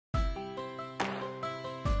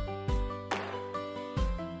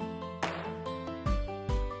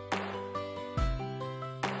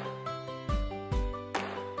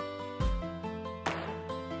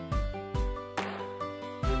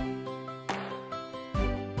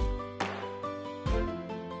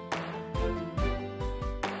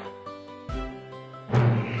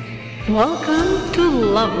Welcome to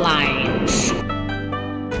Love Lines.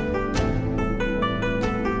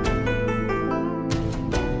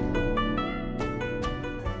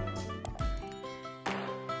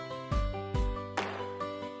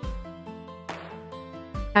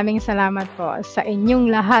 Maraming salamat po sa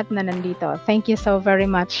inyong lahat na nandito. Thank you so very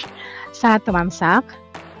much sa tumamsak,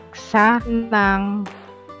 sa nang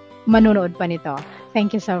manunood pa nito.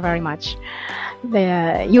 Thank you so very much.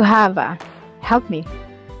 You have helped me.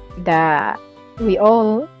 We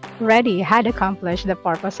already had accomplished the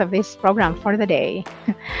purpose of this program for the day.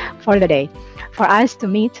 For us to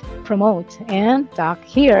meet, promote, and talk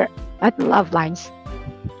here at Love Lines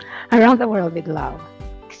around the world with love.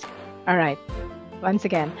 All right. Once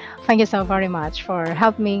again, thank you so very much for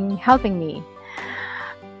helping me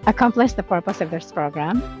accomplish the purpose of this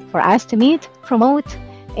program, for us to meet, promote,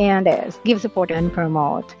 and give support and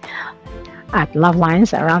promote at Love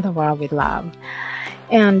Lines around the world with love.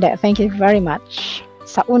 And thank you very much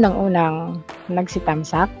sa unang-unang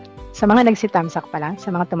nagsitamsak, sa mga nagsitamsak pala,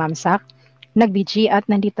 sa mga tumamsak, nag-BG at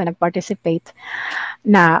nandito nag-participate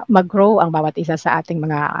na mag-grow ang bawat isa sa ating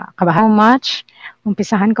mga kabahan. Much.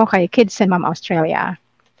 Umpisahan ko kay Kids and Mom Australia.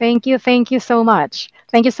 Thank you so much.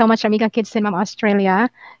 Thank you so much, amiga Kids and Mom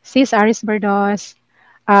Australia. Sis Aris Berdos.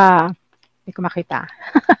 Hindi ko makita.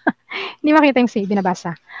 Hindi makita yung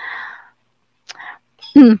binabasa.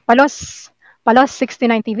 Palos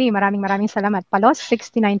 69 TV, maraming salamat. Palos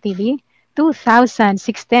 69 TV,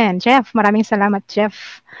 2016. Jeff, maraming salamat,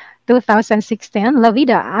 Jeff. 2016, La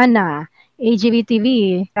Vida, Ana, AGB TV,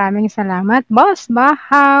 maraming salamat. Boss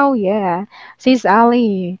Bahaw, yeah. Sis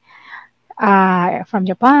Ali, from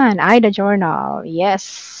Japan, Ida Journal,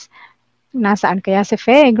 yes. Nasaan kaya si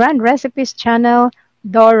Faye? Grand Recipes Channel,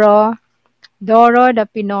 Doro, the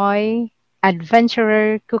Pinoy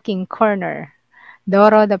Adventurer Cooking Corner.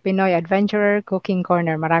 Doro, the Pinoy Adventurer Cooking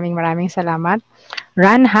Corner. Maraming salamat.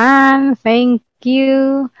 Ranhan, thank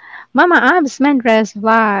you. Mama Abs, Mendres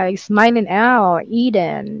Vlogs, Mylin L,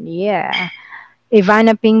 Eden, yeah.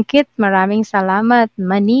 Ivana Pinkit, maraming salamat.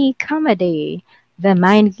 Mani Comedy, The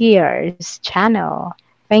Mind Gears Channel.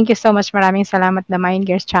 Thank you so much. Maraming salamat, The Mind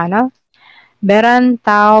Gears Channel. Beran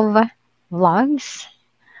Talv Vlogs.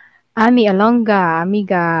 Ami Alonga,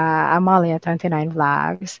 Amiga Amalia 29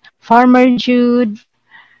 Vlogs. Farmer Jude,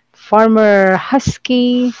 Farmer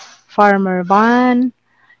Husky, Farmer Ban,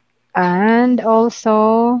 and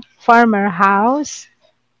also Farmer House,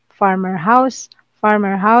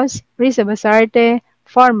 Risa Basarte,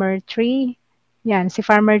 Farmer Tree. Yan, si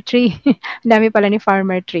Farmer Tree. Dami pala ni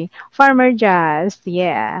Farmer Tree. Farmer Jazz,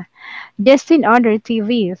 yeah. Destin Under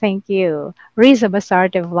TV, thank you. Risa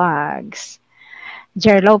Basarte Vlogs.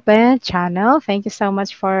 Jer Lopez Channel, thank you so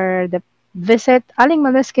much for the visit. Aling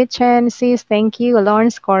Malus Kitchen, sis, thank you.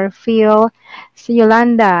 Lawrence Corfield, si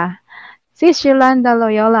Yolanda. Sis Yolanda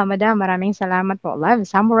Loyola, madam, maraming salamat po. Live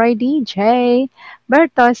Samurai DJ.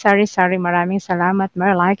 Berto, Sari, maraming salamat.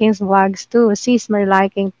 Merlikings Vlogs too. Sis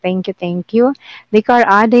Merliking, thank you. Likar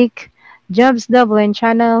Addict, Jobs Dublin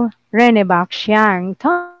Channel, Rene Bakshiang,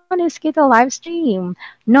 Tony Skito Livestream,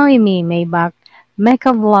 Noemi Maybach,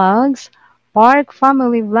 Mecca Vlogs, Park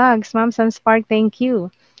Family Vlogs, Ma'am Sans Park, thank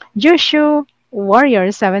you. Jushu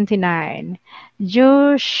Warrior 79.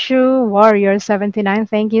 Jushu Warrior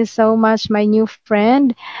 79, thank you so much, my new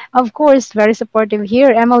friend. Of course, very supportive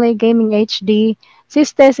here. Emily Gaming HD,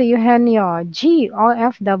 Sister Eugenio,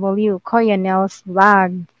 GOFW, Kuya Nels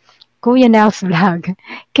Vlog,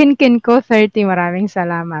 Kinkin Ko 30, maraming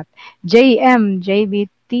salamat.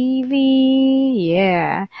 JB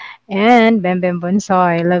yeah. And Bembem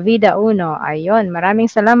Bonsoy, La Vida Uno, ayun, maraming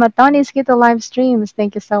salamat. Tony Skito Live Streams,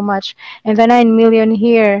 thank you so much. And the 9 million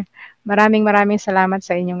here, maraming salamat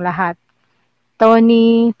sa inyong lahat.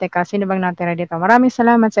 Tony, teka, sino bang natira dito? Maraming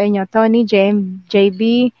salamat sa inyo. Tony,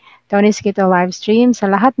 JB, Tony Skito Live Stream. Sa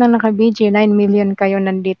lahat ng naka-BG, 9 million kayo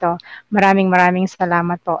nandito. Maraming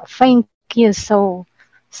salamat po. Thank you so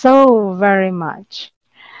very much.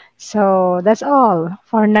 So, that's all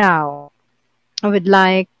for now. I would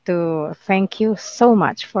like to thank you so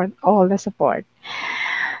much for all the support.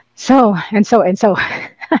 So. And so, that's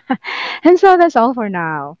all for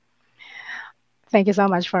now. Thank you so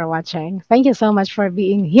much for watching. Thank you so much for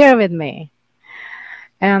being here with me.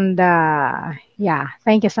 And yeah,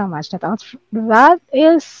 thank you so much. That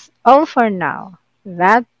is all for now.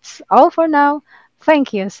 That's all for now.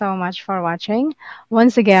 Thank you so much for watching.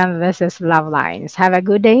 Once again, this is Love Lines. Have a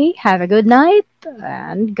good day, have a good night,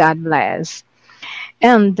 and God bless.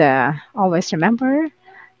 And always remember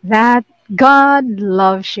that God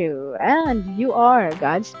loves you and you are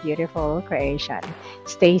God's beautiful creation.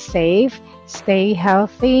 Stay safe, stay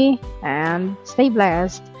healthy, and stay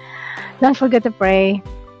blessed. Don't forget to pray.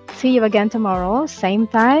 See you again tomorrow, same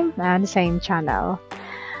time and same channel.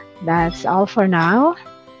 That's all for now.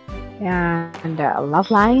 And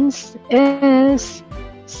Love Lines is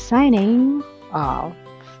signing off.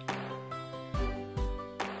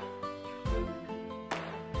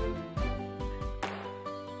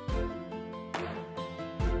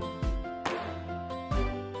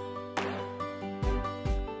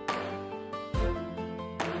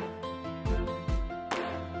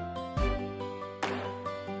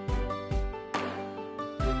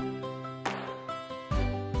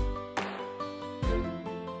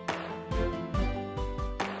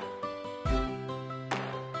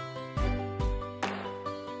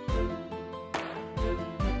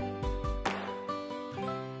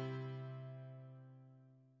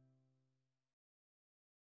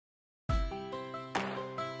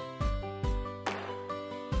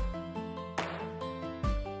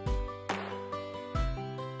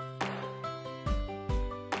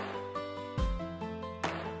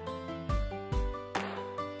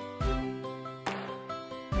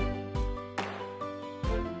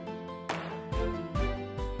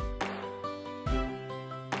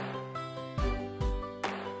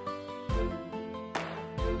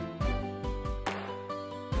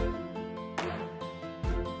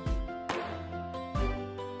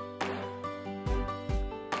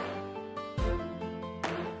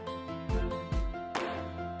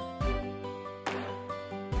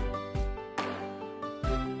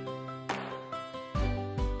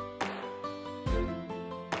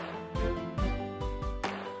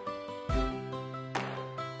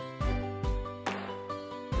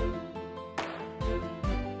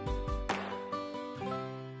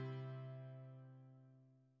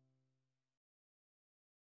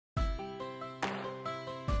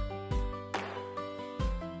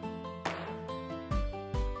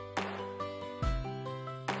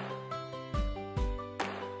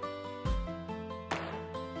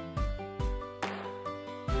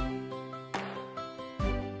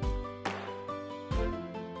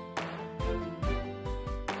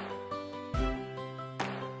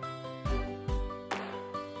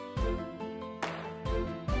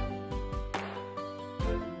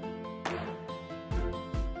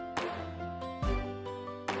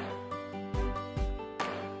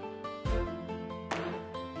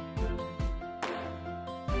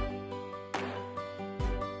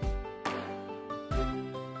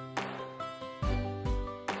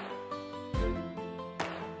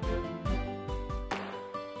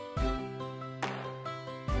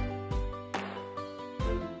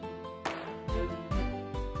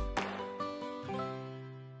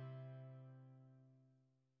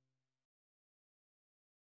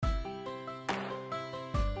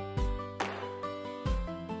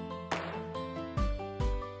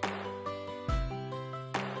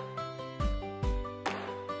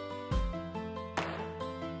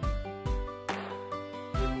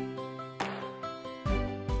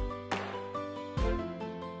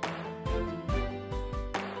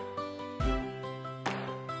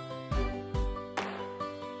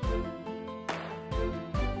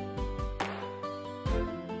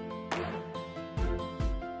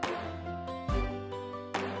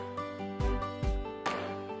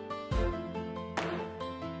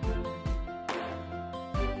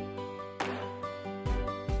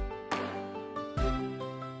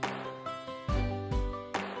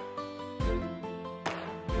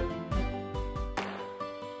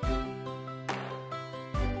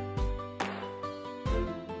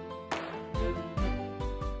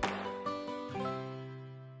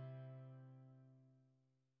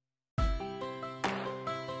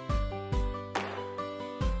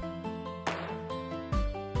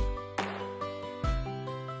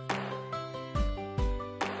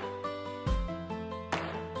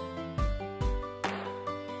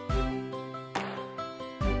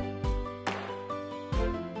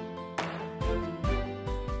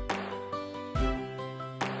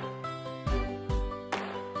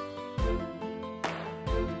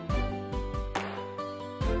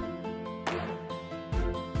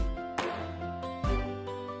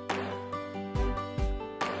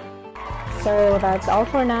 So that's all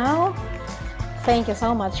for now. Thank you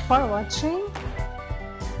so much for watching.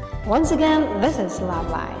 Once again, this is Love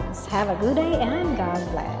Lines. Have a good day and God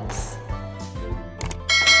bless.